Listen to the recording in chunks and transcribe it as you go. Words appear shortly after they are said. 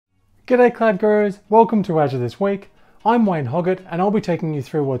G'day Cloud Gurus, welcome to Azure This Week. I'm Wayne Hoggett and I'll be taking you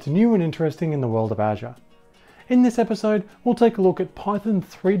through what's new and interesting in the world of Azure. In this episode, we'll take a look at Python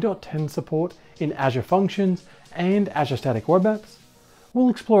 3.10 support in Azure Functions and Azure Static Web Apps. We'll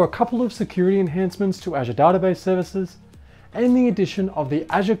explore a couple of security enhancements to Azure Database Services and the addition of the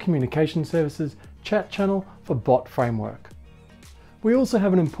Azure Communication Services Chat channel for Bot Framework. We also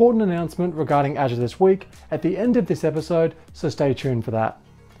have an important announcement regarding Azure This Week at the end of this episode, so stay tuned for that.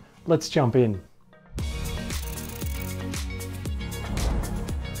 Let's jump in.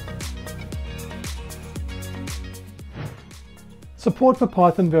 Support for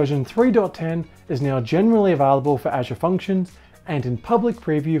Python version 3.10 is now generally available for Azure Functions and in public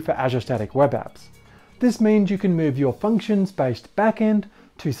preview for Azure Static Web Apps. This means you can move your functions-based backend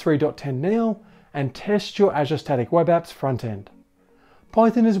to 3.10 now and test your Azure Static Web Apps frontend.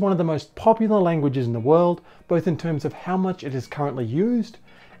 Python is one of the most popular languages in the world, both in terms of how much it is currently used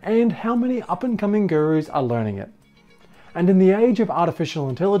and how many up-and-coming gurus are learning it. And in the age of artificial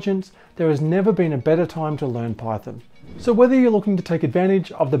intelligence, there has never been a better time to learn Python. So whether you're looking to take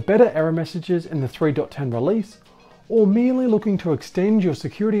advantage of the better error messages in the 3.10 release, or merely looking to extend your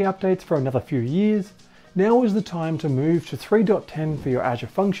security updates for another few years, now is the time to move to 3.10 for your Azure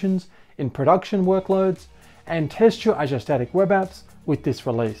Functions in production workloads and test your Azure Static Web Apps with this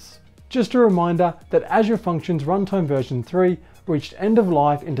release. Just a reminder that Azure Functions Runtime version 3 reached end of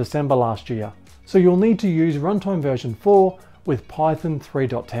life in December last year, so you'll need to use Runtime version 4 with Python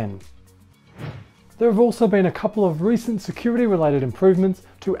 3.10. There have also been a couple of recent security related improvements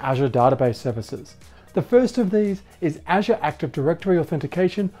to Azure Database Services. The first of these is Azure Active Directory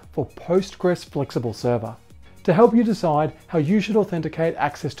authentication for Postgres Flexible Server. To help you decide how you should authenticate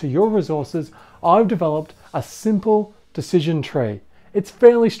access to your resources, I've developed a simple decision tree. It's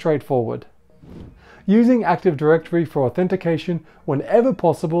fairly straightforward. Using Active Directory for authentication whenever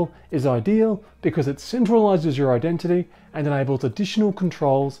possible is ideal because it centralizes your identity and enables additional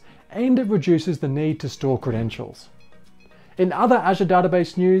controls, and it reduces the need to store credentials. In other Azure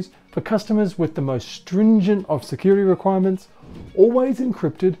Database news, for customers with the most stringent of security requirements, always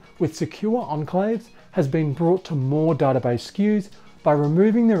encrypted with secure enclaves has been brought to more database SKUs by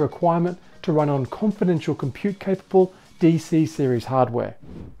removing the requirement to run on confidential compute capable DC series hardware.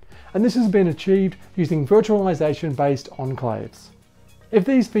 And this has been achieved using virtualization based enclaves. If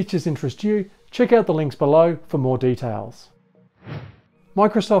these features interest you, check out the links below for more details.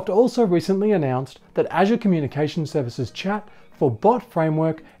 Microsoft also recently announced that Azure Communication Services Chat for Bot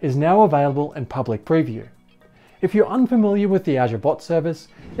Framework is now available in public preview. If you're unfamiliar with the Azure Bot service,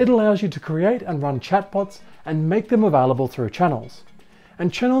 it allows you to create and run chatbots and make them available through channels.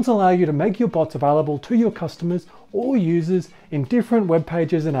 And channels allow you to make your bots available to your customers or users in different web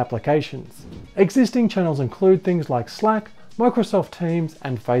pages and applications. Existing channels include things like Slack, Microsoft Teams,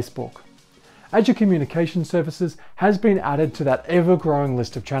 and Facebook. Azure Communication Services has been added to that ever-growing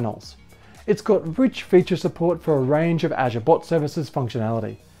list of channels. It's got rich feature support for a range of Azure Bot Services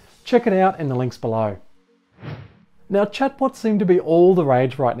functionality. Check it out in the links below. Now, chatbots seem to be all the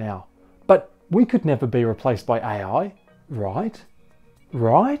rage right now, but we could never be replaced by AI, right?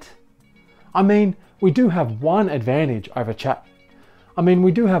 Right? I mean, we do have one advantage over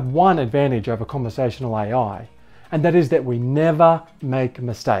conversational AI, and that is that we never make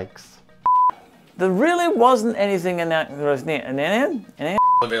mistakes. There really wasn't anything in that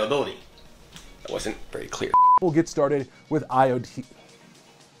availability. That wasn't very clear. We'll get started with IoT.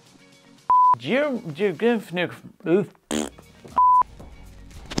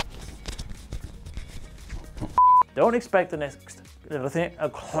 Don't expect the next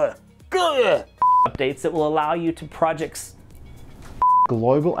updates that will allow you to projects.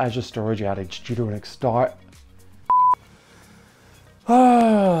 Global Azure storage outage due to an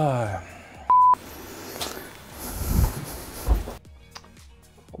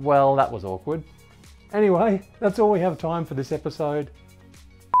Well, that was awkward. Anyway, that's all we have time for this episode.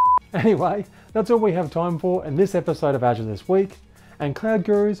 Anyway, that's all we have time for in this episode of Azure This Week. And Cloud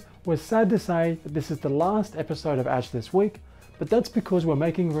Gurus, we're sad to say that this is the last episode of Azure This Week, but that's because we're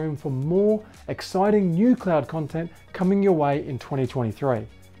making room for more exciting new cloud content coming your way in 2023.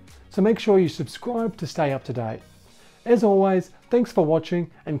 So make sure you subscribe to stay up to date. As always, thanks for watching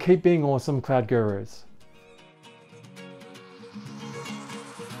and keep being awesome, Cloud Gurus.